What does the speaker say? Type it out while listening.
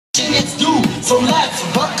Jetzt du, so let's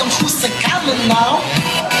welcome who's coming now.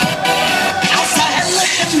 Außer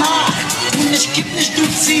herrliche Nacht und ich geb nicht du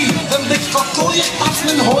zieh. Wenn wir verkoi ich tanz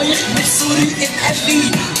min hoi ich mit Suri in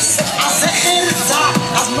Ellie. Als ich sag,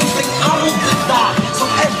 als man bringt Arme da. So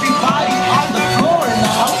everybody on the floor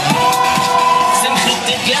now. Sind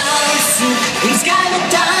gute Glanzen, ins geile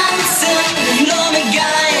Tanzen. Lo me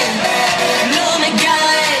geil,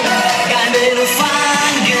 geil mit dem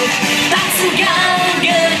Fangen. Tanzen geil.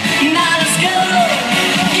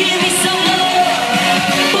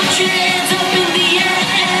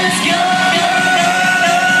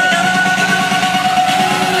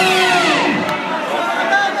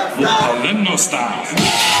 Style.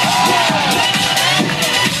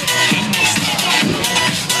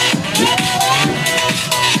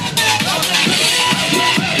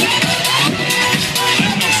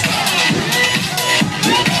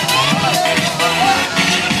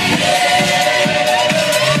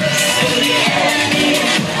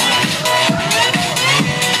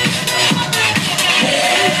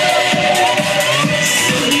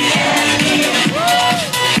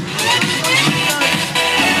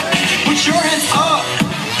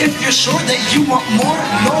 If you're sure that you want more,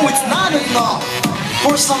 no, it's not enough.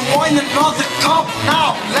 Pour some wine, another cup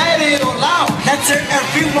now. Let it all out. Let's hear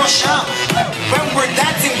everyone shout when we're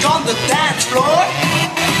dancing on the dance floor.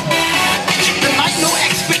 The night, no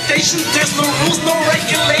expectations. There's no rules, no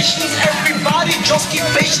regulations. Everybody just keep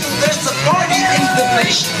patient. There's a party in the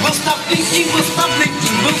nation. We'll stop thinking, we'll stop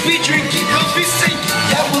blinking. We'll be drinking, we'll be singing.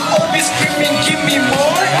 Yeah, we'll all be screaming.